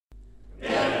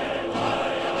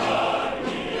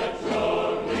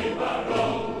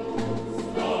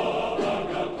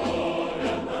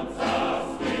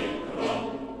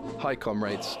Hi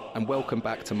comrades, and welcome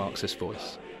back to Marxist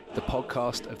Voice, the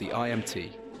podcast of the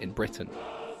IMT in Britain.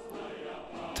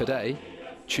 Today,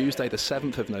 Tuesday the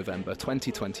 7th of November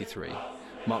 2023,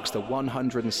 marks the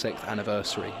 106th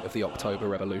anniversary of the October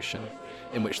Revolution,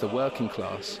 in which the working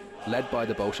class, led by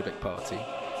the Bolshevik Party,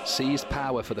 seized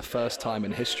power for the first time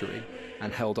in history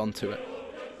and held on to it.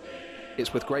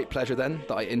 It's with great pleasure then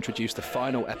that I introduce the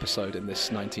final episode in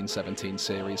this 1917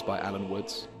 series by Alan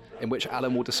Woods, in which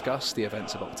Alan will discuss the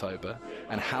events of October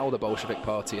and how the Bolshevik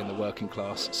Party and the working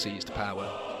class seized power.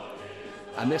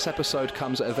 And this episode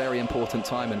comes at a very important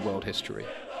time in world history,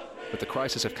 with the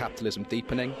crisis of capitalism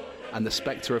deepening and the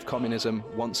spectre of communism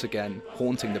once again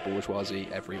haunting the bourgeoisie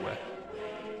everywhere.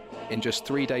 In just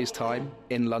 3 days' time,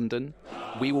 in London,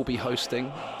 we will be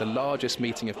hosting the largest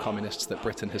meeting of communists that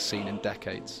Britain has seen in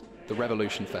decades, the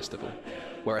Revolution Festival,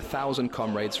 where 1,000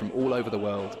 comrades from all over the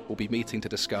world will be meeting to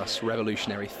discuss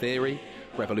revolutionary theory,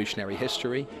 revolutionary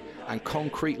history, and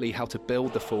concretely how to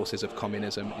build the forces of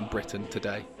communism in Britain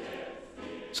today.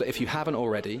 So if you haven't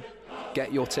already,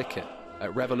 get your ticket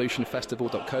at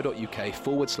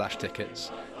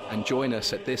revolutionfestival.co.uk/tickets and join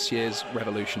us at this year's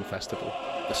Revolution Festival,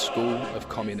 the School of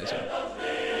Communism.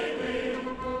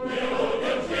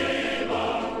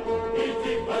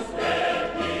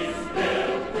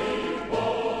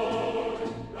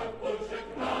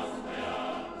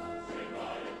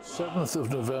 7th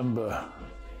of November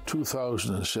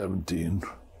 2017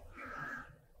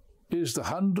 is the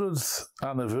 100th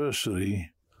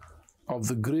anniversary of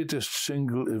the greatest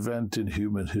single event in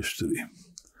human history.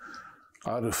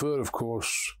 I refer, of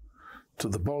course, to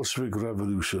the Bolshevik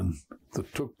Revolution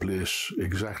that took place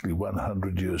exactly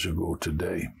 100 years ago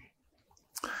today.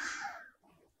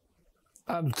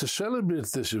 And to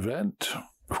celebrate this event,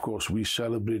 of course, we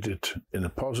celebrate it in a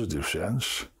positive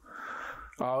sense.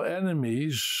 Our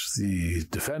enemies, the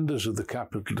defenders of the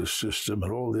capitalist system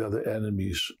and all the other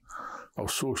enemies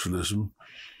of socialism,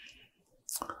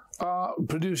 are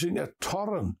producing a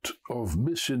torrent of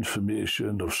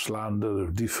misinformation, of slander,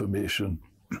 of defamation,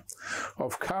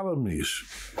 of calumnies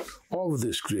of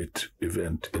this great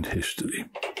event in history.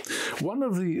 One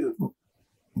of the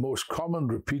most common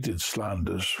repeated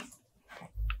slanders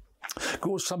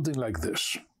goes something like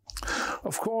this.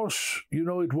 Of course,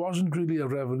 it wasn't really a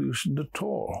revolution at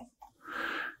all.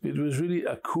 It was really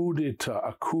a coup d'etat,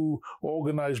 a coup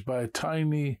organized by a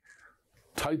tiny,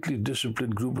 tightly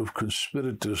disciplined group of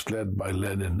conspirators led by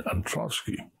Lenin and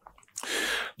Trotsky.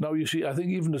 Now, you see, I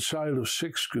think even a child of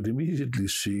 6 could immediately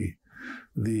see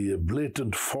the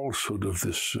blatant falsehood of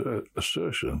this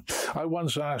assertion. I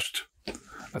once asked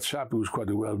a chap who was quite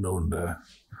a well-known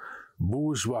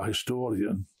bourgeois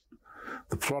historian,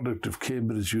 the product of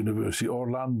Cambridge University,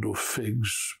 Orlando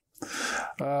Figs.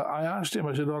 I asked him,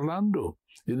 I said, Orlando,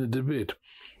 in a debate,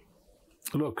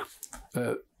 look,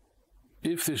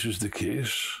 if this is the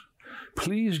case,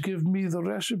 please give me the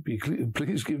recipe,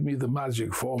 please give me the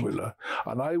magic formula,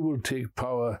 and I will take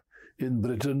power in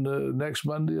Britain next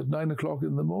Monday at 9 o'clock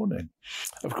in the morning.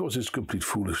 Of course, it's complete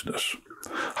foolishness.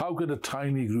 How can a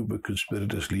tiny group of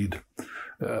conspirators lead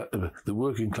the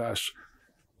working class,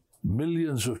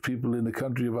 millions of people in a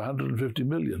country of 150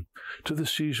 million, to the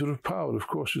seizure of power? Of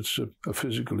course, it's a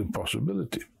physical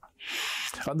impossibility.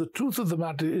 And the truth of the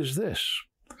matter is this.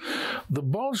 The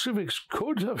Bolsheviks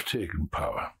could have taken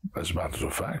power, as a matter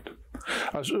of fact,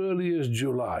 as early as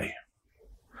July.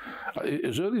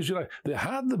 As early as July, they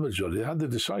had the majority, they had the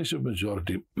decisive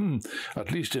majority,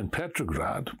 at least in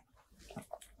Petrograd,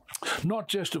 not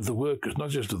just of the workers,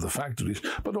 not just of the factories,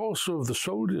 but also of the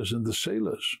soldiers and the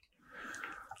sailors.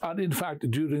 And in fact,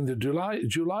 during the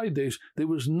July days, there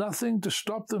was nothing to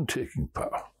stop them taking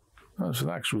power. That's an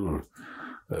actual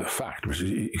fact, which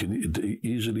you can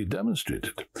easily demonstrate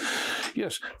it.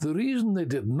 Yes, the reason they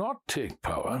did not take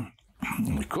power,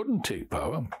 they couldn't take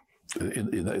power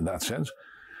in that sense,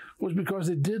 was because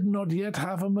they did not yet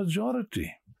have a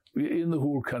majority in the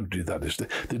whole country, that is.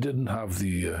 They didn't have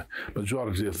the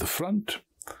majority of the front,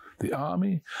 the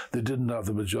army. They didn't have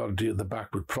the majority in the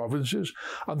backward provinces.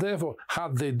 And therefore,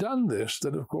 had they done this,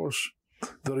 then, of course,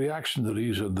 the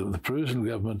reactionaries and the provisional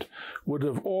government would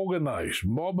have organized,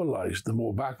 mobilized the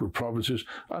more backward provinces,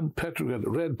 and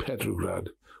Red Petrograd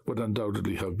would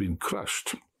undoubtedly have been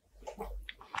crushed.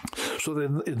 So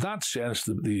then, in that sense,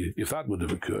 if that would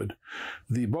have occurred,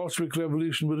 the Bolshevik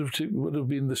Revolution would have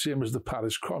been the same as the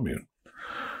Paris Commune.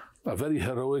 A very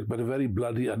heroic, but a very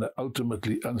bloody and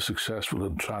ultimately unsuccessful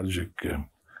and tragic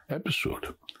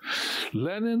episode.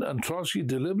 Lenin and Trotsky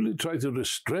deliberately tried to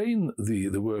restrain the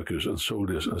workers and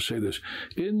soldiers and sailors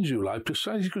in July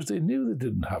precisely because they knew they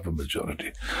didn't have a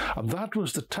majority. And that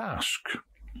was the task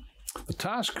The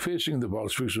task facing the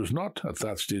Bolsheviks was not at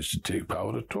that stage to take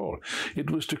power at all. It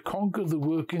was to conquer the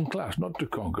working class, not to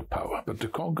conquer power, but to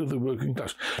conquer the working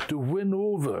class, to win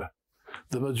over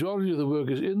the majority of the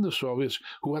workers in the Soviets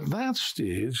who at that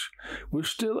stage were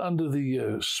still under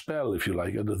the spell, if you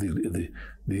like, under the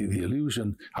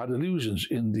illusion, had illusions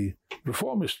in the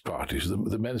reformist parties, the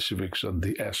Mensheviks and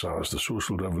the SRs, the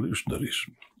social revolutionaries.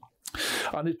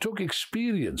 And it took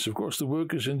experience. Of course, the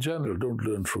workers in general don't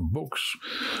learn from books,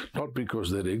 not because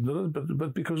they're ignorant,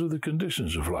 but because of the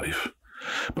conditions of life.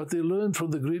 But they learn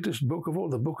from the greatest book of all,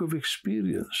 the book of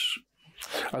experience.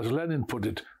 As Lenin put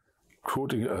it,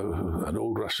 quoting an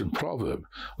old Russian proverb,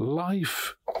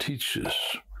 life teaches.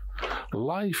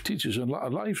 Life teaches, and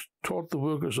life taught the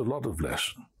workers a lot of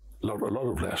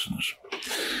lessons.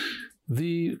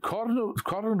 The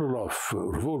Kornilov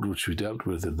revolt, which we dealt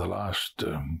with in the last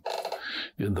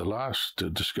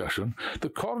discussion, the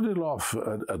Kornilov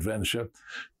adventure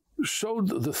showed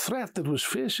the threat that was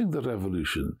facing the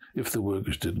revolution if the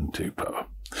workers didn't take power.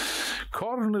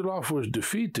 Kornilov was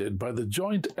defeated by the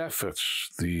joint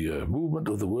efforts, the movement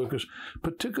of the workers,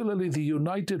 particularly the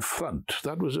United Front.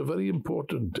 That was a very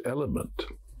important element.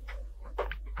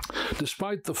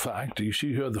 Despite the fact, you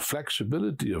see here the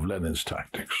flexibility of Lenin's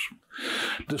tactics,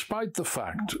 despite the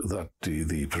fact that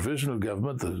the provisional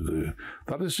government,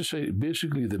 that is to say,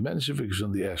 basically the Mensheviks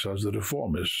and the SRs, the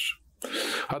reformists,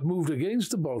 had moved against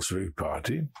the Bolshevik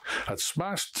Party, had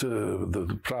smashed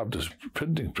the Pravda's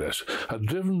printing press, had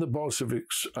driven the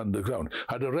Bolsheviks underground,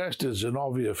 had arrested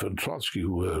Zinoviev and Trotsky,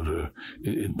 who were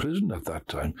in prison at that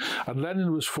time, and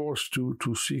Lenin was forced to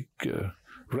seek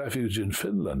refuge in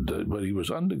Finland, where he was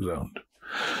underground.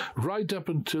 Right up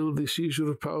until the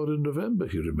seizure of power in November,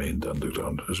 he remained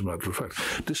underground, as a matter of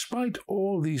fact. Despite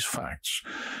all these facts,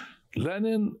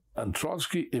 Lenin and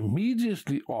Trotsky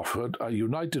immediately offered a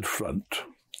united front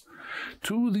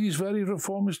to these very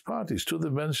reformist parties, to the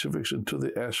Mensheviks and to the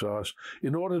SRs,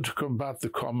 in order to combat the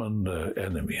common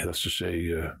enemy, that's to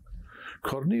say,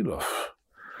 Kornilov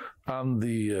and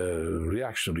the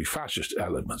reactionary fascist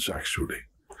elements, actually.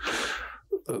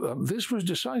 This was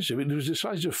decisive. It was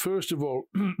decisive, first of all,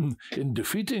 in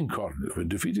defeating Kornilov, in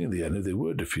defeating the enemy. They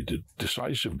were defeated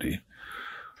decisively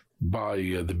by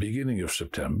the beginning of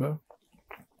September.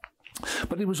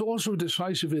 But it was also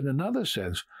decisive in another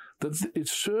sense, that it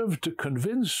served to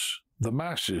convince the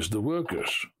masses, the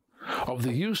workers, of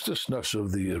the uselessness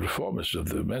of the reformists, of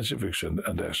the Mensheviks and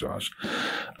SRs,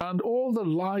 and all the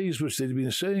lies which they'd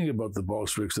been saying about the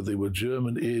Bolsheviks, that they were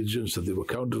German agents, that they were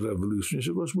counter-revolutionaries,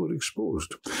 of course, were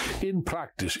exposed in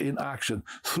practice, in action,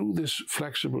 through this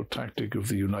flexible tactic of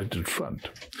the United Front,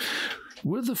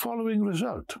 with the following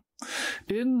result.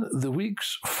 In the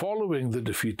weeks following the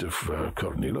defeat of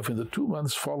Kornilov, in the 2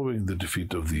 months following the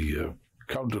defeat of the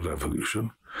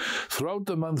counter-revolution, throughout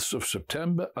the months of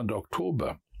September and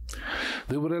October,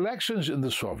 there were elections in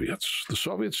the Soviets. The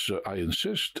Soviets, I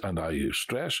insist and I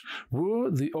stress,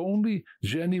 were the only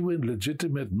genuine,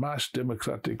 legitimate mass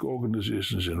democratic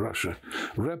organizations in Russia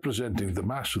representing the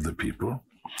mass of the people.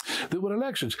 There were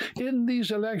elections. In these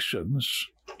elections,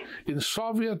 in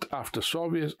Soviet after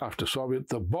Soviet after Soviet,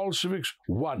 the Bolsheviks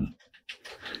won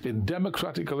in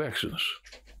democratic elections.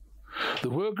 The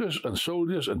workers and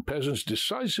soldiers and peasants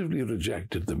decisively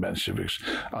rejected the Mensheviks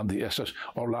and the SS.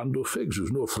 Orlando Figes,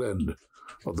 who's no friend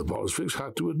of the Bolsheviks,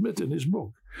 had to admit in his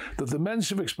book that the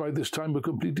Mensheviks by this time were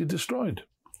completely destroyed.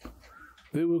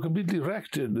 They were completely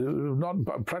wrecked,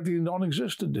 practically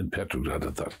non-existent in Petrograd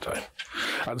at that time.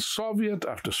 And Soviet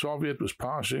after Soviet was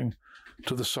passing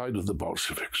to the side of the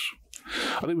Bolsheviks.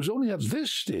 And it was only at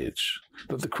this stage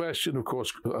that the question, of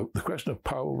course, the question of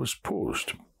power was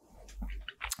posed.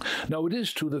 Now, it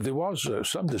is true that there was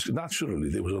naturally,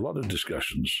 there was a lot of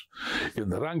discussions in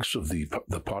the ranks of the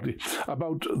party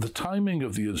about the timing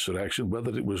of the insurrection,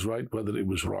 whether it was right, whether it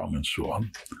was wrong, and so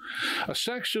on. A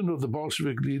section of the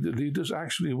Bolshevik leaders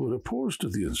actually were opposed to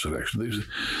the insurrection.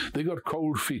 They got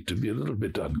cold feet, to be a little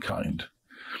bit unkind.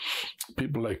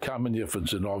 People like Kamenev and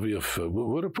Zinoviev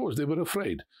were opposed. They were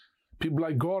afraid. People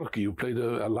like Gorky, who played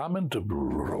a lamentable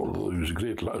role, although he was a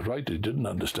great writer, he didn't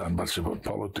understand much about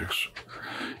politics,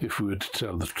 if we were to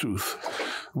tell the truth,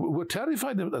 were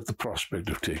terrified at the prospect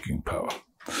of taking power.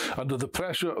 Under the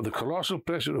pressure, the colossal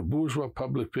pressure of bourgeois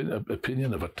public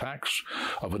opinion, of attacks,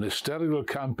 of an hysterical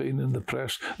campaign in the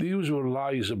press, the usual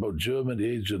lies about German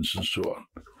agents and so on,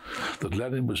 that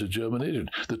Lenin was a German agent.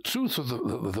 The truth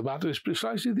of the matter is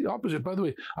precisely the opposite. By the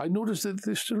way, I noticed that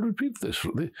they still repeat this.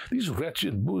 These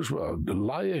wretched bourgeois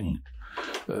lying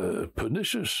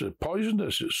pernicious,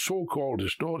 poisonous, so-called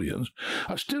historians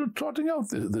are still trotting out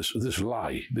this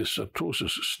lie, this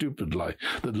atrocious, stupid lie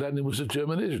that Lenin was a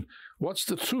German agent. What's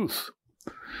the truth?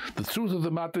 The truth of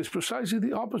the matter is precisely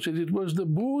the opposite. It was the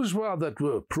bourgeois that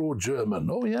were pro-German.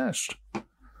 Oh, yes.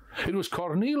 It was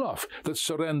Kornilov that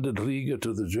surrendered Riga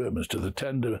to the Germans, to the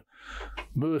tender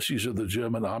mercies of the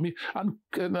German army. And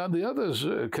the others,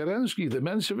 Kerensky, the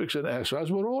Mensheviks and SRs,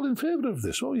 were all in favor of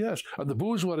this. Oh, yes. And the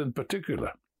bourgeois in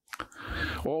particular.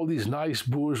 All these nice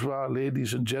bourgeois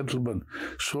ladies and gentlemen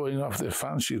showing off their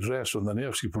fancy dress on the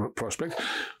Nevsky Prospect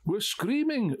were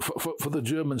screaming for the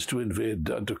Germans to invade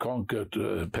and to conquer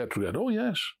Petrograd. Oh,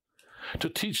 yes. To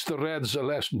teach the Reds a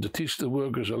lesson, to teach the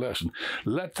workers a lesson.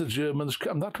 Let the Germans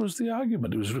come. That was the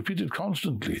argument. It was repeated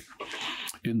constantly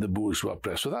in the bourgeois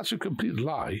press. So that's a complete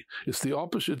lie. It's the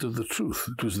opposite of the truth.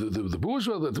 It was the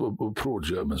bourgeois that were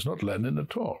pro-Germans, not Lenin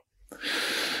at all.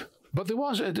 But there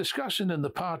was a discussion in the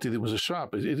party that was a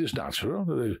sharp. It is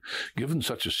natural, given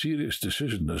such a serious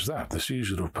decision as that, the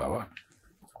seizure of power,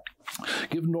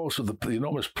 given also the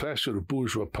enormous pressure of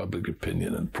bourgeois public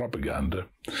opinion and propaganda,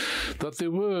 that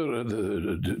there were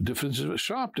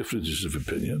sharp differences of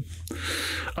opinion.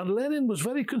 And Lenin was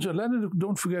very concerned. Lenin,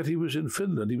 don't forget, he was in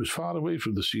Finland. He was far away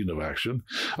from the scene of action,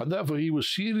 and therefore he was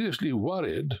seriously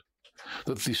worried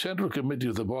that the Central Committee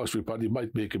of the Bolshevik Party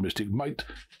might make a mistake, might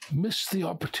miss the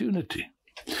opportunity.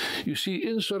 You see,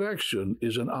 insurrection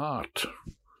is an art.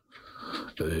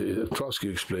 Trotsky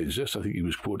explains this. I think he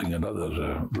was quoting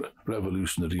another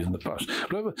revolutionary in the past.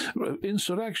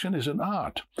 Insurrection is an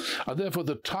art, and therefore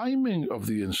the timing of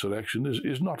the insurrection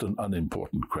is not an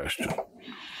unimportant question.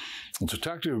 It's a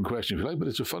tactical question, if you like, but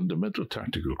it's a fundamental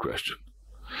tactical question.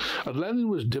 And Lenin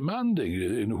was demanding,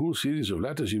 in a whole series of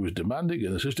letters, he was demanding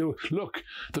in the system, look,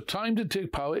 the time to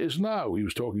take power is now. He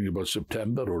was talking about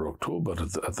September or October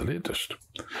at the latest.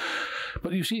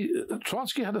 But you see,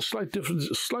 Trotsky had a slight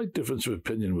difference of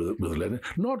opinion with Lenin,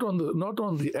 not on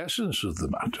the essence of the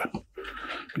matter,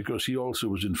 because he also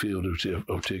was in favor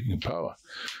of taking power.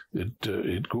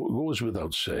 It goes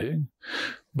without saying.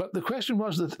 But the question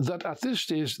was that at this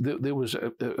stage there was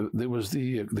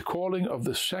the calling of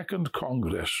the Second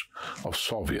Congress of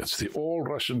Soviets, the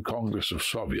All-Russian Congress of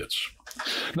Soviets.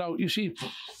 Now, you see,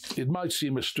 it might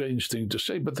seem a strange thing to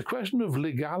say, but the question of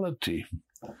legality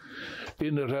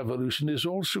in a revolution is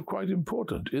also quite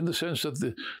important, in the sense that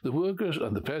the workers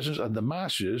and the peasants and the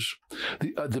masses,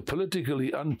 the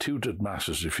politically untutored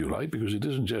masses, if you like, because it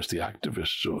isn't just the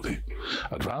activists or the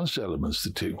advanced elements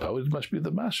that take power, it must be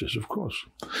the masses, of course,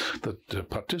 that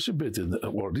participate in,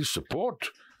 or at least support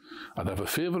and have a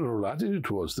favourable attitude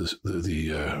towards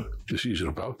the seizure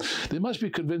of power. They must be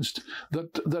convinced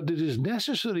that it is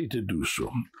necessary to do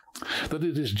so, that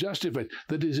it is justified,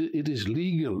 that it is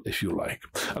legal, if you like.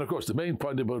 And of course, the main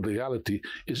point about legality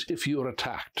is if you're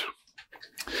attacked.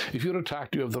 If you're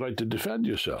attacked, you have the right to defend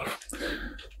yourself.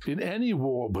 In any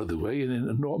war, by the way, in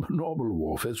a normal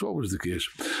warfare, it's always the case,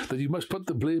 that you must put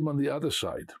the blame on the other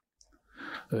side.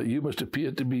 You must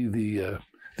appear to be the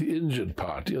injured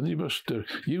party, and you must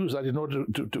use that in order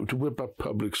to whip up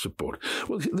public support.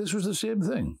 Well, this was the same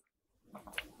thing.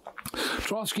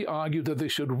 Trotsky argued that they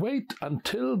should wait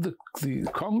until the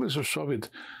Congress of Soviets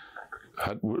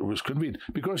was convened,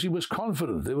 because he was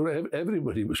confident,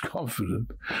 everybody was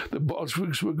confident, the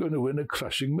Bolsheviks were going to win a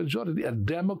crushing majority, a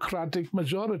democratic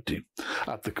majority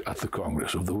at the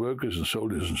Congress of the workers and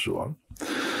soldiers and so on.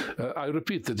 I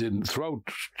repeat that throughout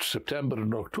September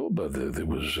and October, there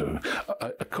was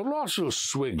a colossal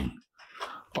swing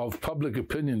of public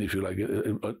opinion, if you like,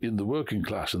 in the working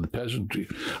class and the peasantry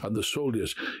and the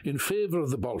soldiers in favor of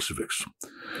the Bolsheviks.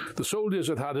 The soldiers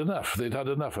had had enough. They'd had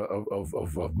enough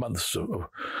of months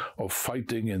of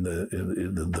fighting in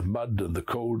the mud and the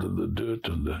cold and the dirt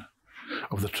and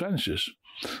of the trenches.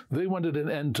 They wanted an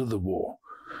end to the war.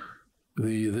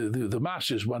 The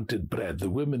masses wanted bread. The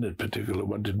women in particular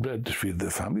wanted bread to feed their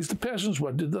families. The peasants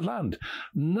wanted the land.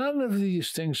 None of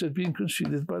these things had been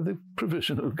conceded by the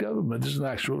provisional government. It's an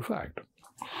actual fact.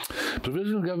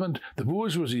 Provisional government, the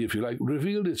bourgeoisie, if you like,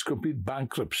 revealed its complete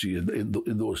bankruptcy in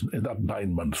that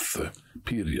 9-month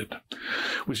period,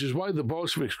 which is why the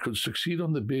Bolsheviks could succeed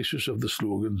on the basis of the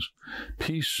slogans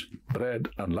peace, bread,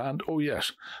 and land. Oh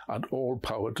yes, and all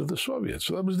power to the Soviets.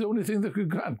 So that was the only thing that could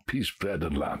grant peace, bread,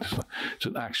 and land. It's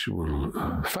an actual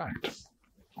fact.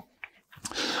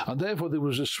 And therefore there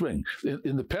was a swing.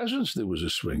 In the peasants, there was a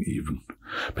swing even.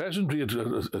 Peasantry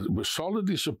was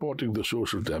solidly supporting the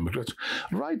Social Democrats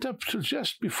right up to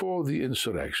just before the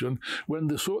insurrection, when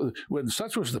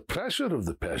such was the pressure of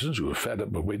the peasants who were fed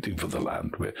up of waiting for the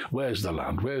land. Where's the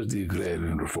land? Where's the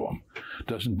agrarian reform?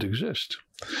 Doesn't exist.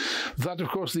 That, of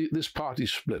course, this party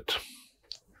split.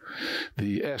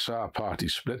 The SR party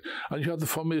split, and you had the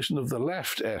formation of the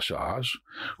left SRs,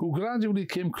 who gradually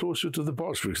came closer to the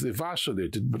Bolsheviks. They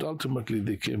vacillated, but ultimately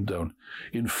they came down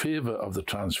in favor of the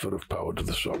transfer of power to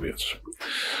the Soviets.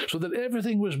 So that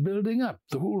everything was building up.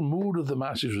 The whole mood of the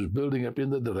masses was building up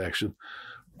in the direction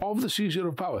of the seizure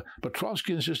of power. But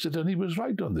Trotsky insisted, and he was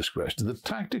right on this question, that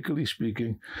tactically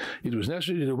speaking, it was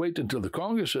necessary to wait until the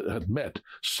Congress had met,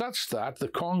 such that the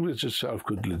Congress itself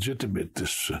could legitimate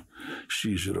this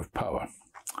seizure of power.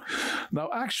 Now,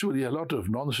 actually, a lot of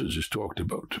nonsense is talked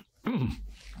about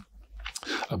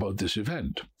this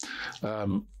event,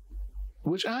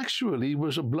 which actually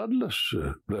was a bloodless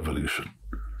revolution.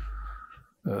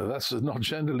 That's not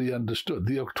generally understood.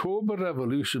 The October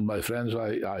Revolution, my friends,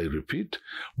 I repeat,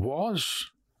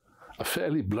 was a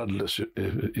fairly bloodless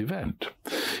event.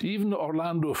 Even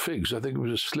Orlando Figes, I think it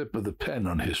was a slip of the pen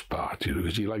on his part,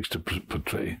 because he likes to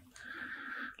portray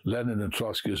Lenin and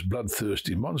Trotsky as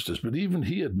bloodthirsty monsters. But even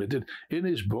he admitted in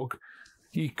his book,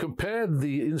 he compared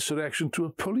the insurrection to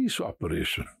a police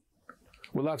operation.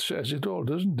 Well, that says it all,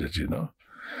 doesn't it,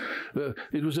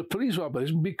 It was a police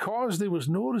operation because there was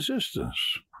no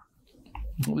resistance.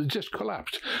 It just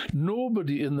collapsed.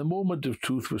 Nobody in the moment of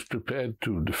truth was prepared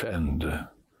to defend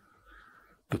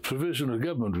the provisional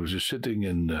government, which was sitting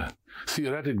in,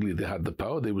 theoretically they had the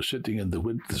power, they were sitting in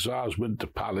the Tsar's Winter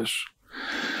Palace.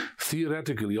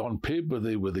 Theoretically, on paper,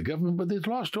 they were the government, but they'd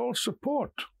lost all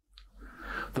support.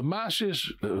 The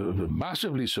masses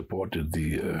massively supported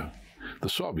the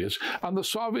Soviets, and the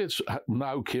Soviets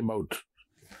now came out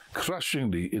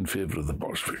crushingly in favor of the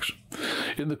Bolsheviks.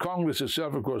 In the Congress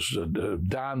itself, of course,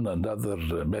 Dan and other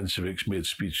Mensheviks made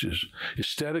speeches,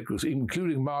 hysterical,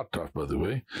 including Martov, by the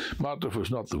way. Martov was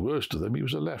not the worst of them. He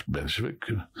was a left Menshevik,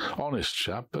 honest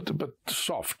chap, but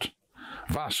soft,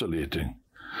 vacillating,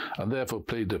 and therefore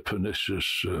played a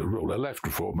pernicious role, a left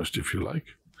reformist, if you like.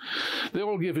 They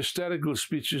all gave hysterical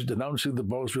speeches denouncing the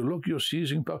Bolsheviks. Look, you're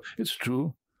seizing power. It's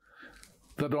true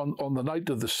that on the night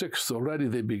of the 6th already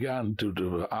they began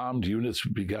armed units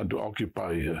began to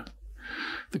occupy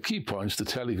the key points, the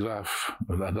telegraph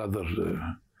and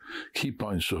other key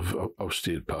points of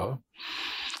state power.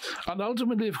 And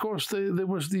ultimately, of course, there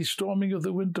was the storming of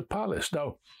the Winter Palace.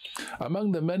 Now,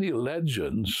 among the many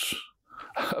legends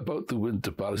about the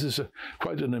Winter Palace is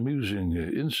quite an amusing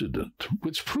incident,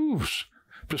 which proves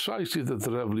precisely that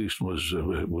the revolution was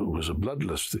a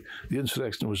bloodless, the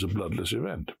insurrection was a bloodless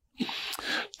event.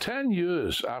 10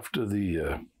 years after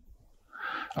the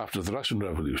Russian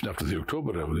Revolution, after the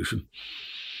October Revolution,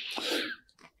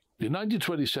 in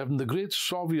 1927, the great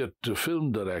Soviet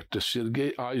film director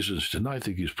Sergei Eisenstein, I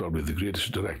think he's probably the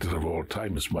greatest director of all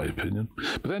time, it's my opinion.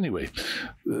 But anyway,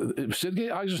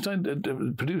 Sergei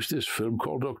Eisenstein produced this film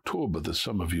called October that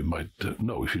some of you might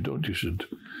know. If you don't, you should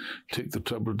take the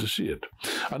trouble to see it.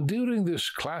 And during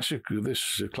this classic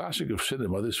of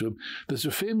cinema, this film, there's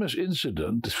a famous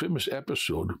incident, this famous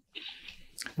episode,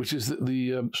 which is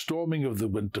the storming of the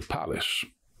Winter Palace.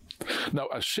 Now,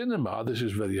 as cinema, this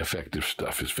is very effective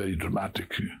stuff. It's very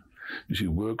dramatic. You see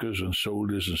workers and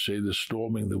soldiers and sailors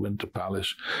storming the Winter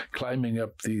Palace, climbing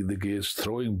up the gates,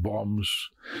 throwing bombs,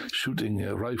 shooting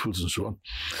rifles and so on.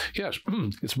 Yes,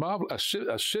 it's marvelous.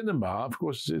 As cinema, of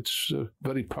course, it's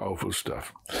very powerful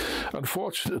stuff.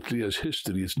 Unfortunately, as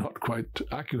history, it's not quite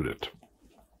accurate.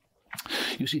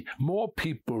 You see, more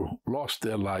people lost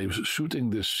their lives shooting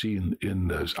this scene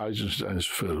in Eisenstein's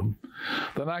film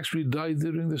than actually died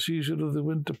during the seizure of the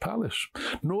Winter Palace.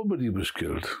 Nobody was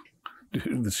killed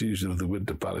during the seizure of the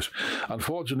Winter Palace.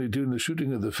 Unfortunately, during the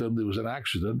shooting of the film, there was an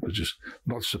accident, which is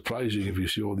not surprising if you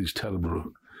see all these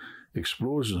terrible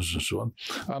explosions and so on.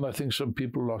 And I think some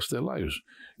people lost their lives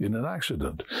in an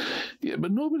accident. Yeah,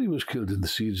 but nobody was killed in the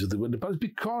siege of the Winter Palace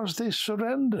because they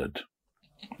surrendered.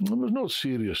 There was no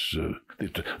serious,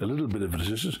 a little bit of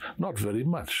resistance, not very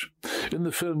much. In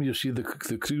the film, you see the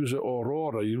cruiser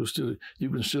Aurora. You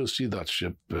can still see that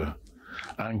ship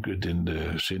anchored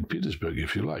in St. Petersburg,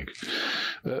 if you like,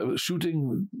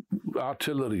 shooting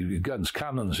artillery guns,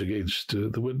 cannons against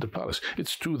the Winter Palace.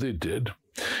 It's true they did.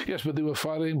 Yes, but they were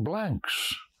firing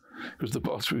blanks, because the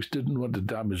Bolsheviks didn't want to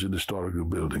damage an historical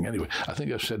building. Anyway, I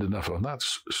think I've said enough on that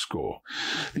score.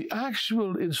 The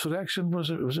actual insurrection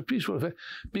was a peaceful affair.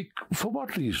 For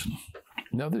what reason?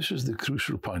 Now, this is the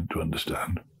crucial point to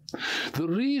understand. The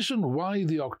reason why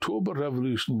the October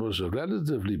Revolution was a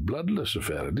relatively bloodless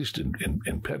affair, at least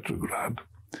in Petrograd,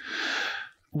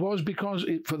 was because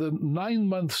for the 9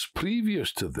 months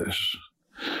previous to this,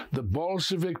 the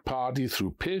Bolshevik Party,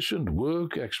 through patient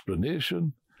work,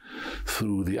 explanation,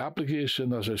 through the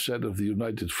application, as I said, of the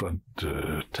United Front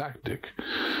tactic,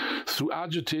 through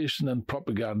agitation and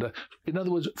propaganda, in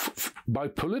other words, by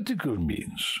political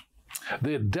means,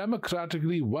 they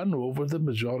democratically won over the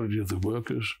majority of the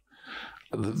workers,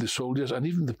 the soldiers, and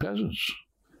even the peasants.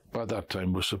 By that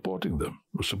time, were supporting them,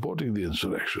 were supporting the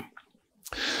insurrection.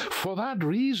 For that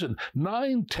reason,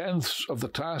 9/10 of the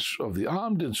task of the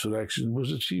armed insurrection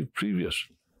was achieved previous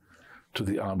to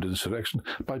the armed insurrection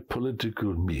by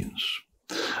political means.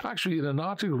 Actually, in an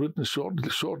article written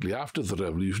shortly after the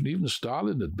revolution, even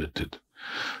Stalin admitted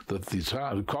that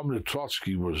the Comrade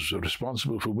Trotsky was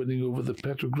responsible for winning over the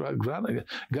Petrograd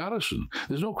garrison.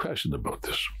 There's no question about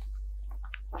this.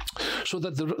 So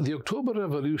that the October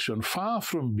Revolution, far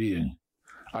from being,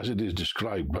 as it is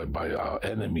described by our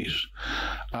enemies,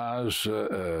 as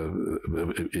a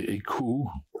coup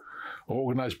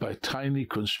organized by a tiny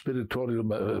conspiratorial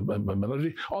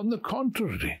minority, on the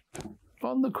contrary,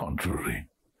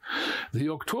 the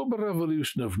October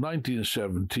Revolution of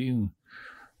 1917,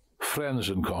 friends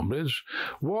and comrades,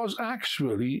 was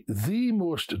actually the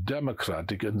most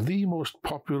democratic and the most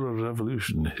popular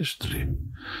revolution in history.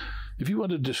 If you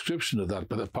want a description of that,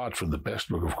 but apart from the best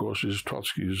book, of course, is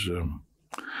Trotsky's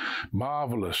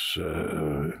marvelous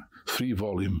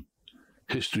 3-volume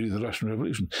History of the Russian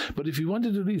Revolution. But if you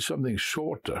wanted to read something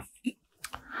shorter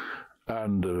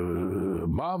and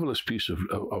marvelous piece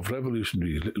of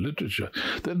revolutionary literature,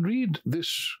 then read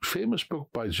this famous book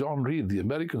by John Reed, the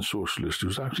American socialist,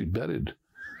 who's actually buried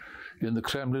in the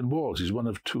Kremlin walls. He's one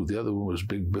of two. The other one was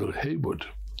Big Bill Haywood.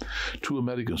 2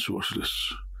 American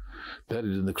socialists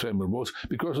buried in the Kremlin walls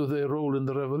because of their role in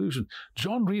the revolution.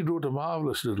 John Reed wrote a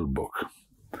marvelous little book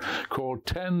called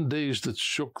 10 Days That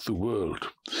Shook the World.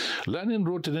 Lenin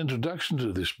wrote an introduction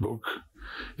to this book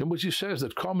in which he says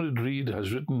that Comrade Reed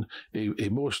has written a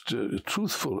most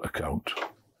truthful account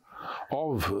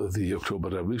of the October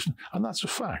Revolution, and that's a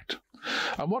fact.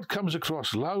 And what comes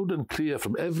across loud and clear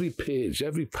from every page,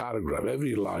 every paragraph,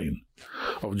 every line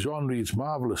of John Reed's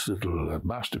marvelous little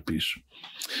masterpiece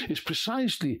is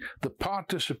precisely the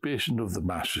participation of the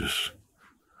masses,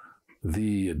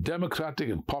 the democratic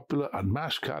and popular and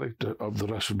mass character of the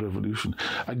Russian Revolution,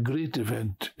 a great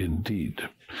event indeed.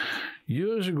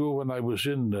 Years ago when I was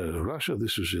in Russia,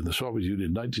 this was in the Soviet Union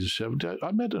in 1970,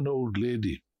 I met an old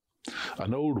lady,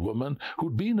 an old woman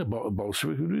who'd been a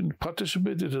Bolshevik, who'd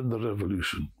participated in the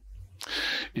revolution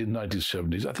in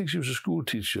 1970s. I think she was a school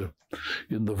teacher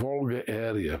in the Volga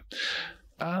area.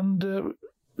 And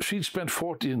she'd spent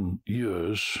 14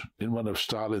 years in one of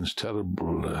Stalin's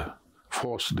terrible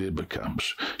forced labor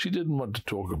camps. She didn't want to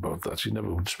talk about that. She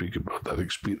never would speak about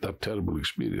that terrible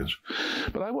experience.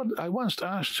 But I once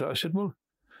asked her, I said, well,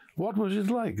 what was it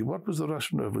like? What was the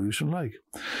Russian Revolution like?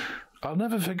 I'll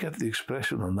never forget the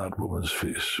expression on that woman's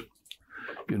face.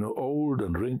 You know, old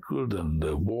and wrinkled and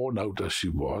worn out as she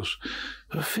was,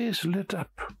 her face lit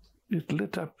up. It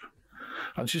lit up.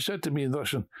 And she said to me in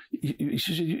Russian, she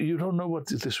said, you don't know what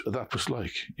that was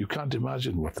like. You can't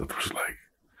imagine what that was like.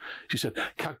 She said,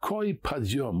 "Какой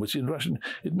подъем," which in Russian,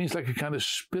 it means like a kind of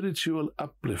spiritual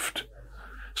uplift.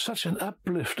 Such an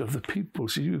uplift of the people.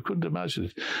 See, you couldn't imagine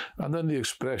it. And then the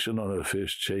expression on her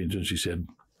face changed, and she said,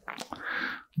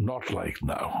 "Not like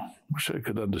now," which I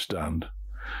could understand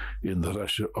in the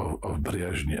Russia of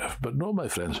Brezhnev. But no, my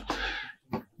friends,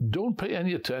 don't pay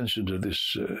any attention to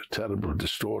this terrible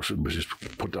distortion which is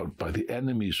put out by the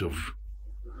enemies of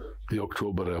the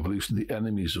October Revolution, the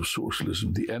enemies of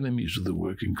socialism, the enemies of the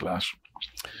working class.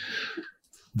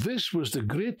 This was the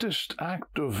greatest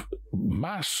act of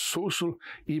mass social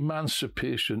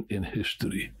emancipation in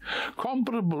history,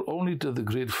 comparable only to the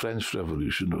great French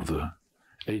Revolution of the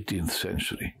 18th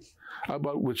century,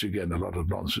 about which, again, a lot of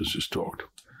nonsense is talked.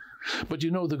 But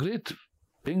you know, the great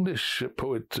English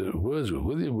poet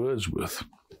William Wordsworth,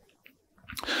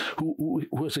 who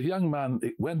was a young man,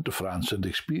 went to France and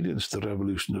experienced the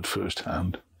revolution at first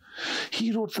hand.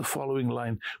 He wrote the following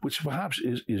line, which perhaps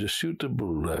is a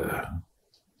suitable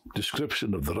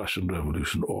description of the Russian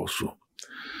Revolution also.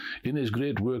 In his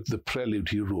great work, The Prelude,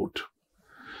 he wrote,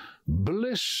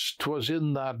 "Bliss 'twas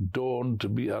in that dawn to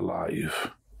be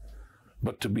alive,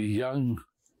 but to be young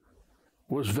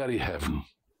was very heaven."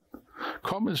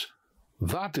 Comrades,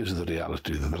 that is the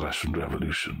reality of the Russian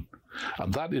Revolution.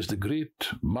 And that is the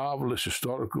great, marvelous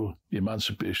historical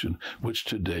emancipation which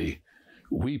today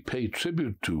we pay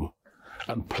tribute to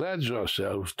and pledge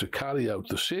ourselves to carry out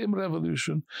the same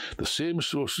revolution, the same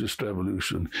socialist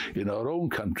revolution in our own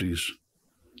countries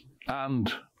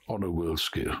and on a world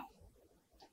scale.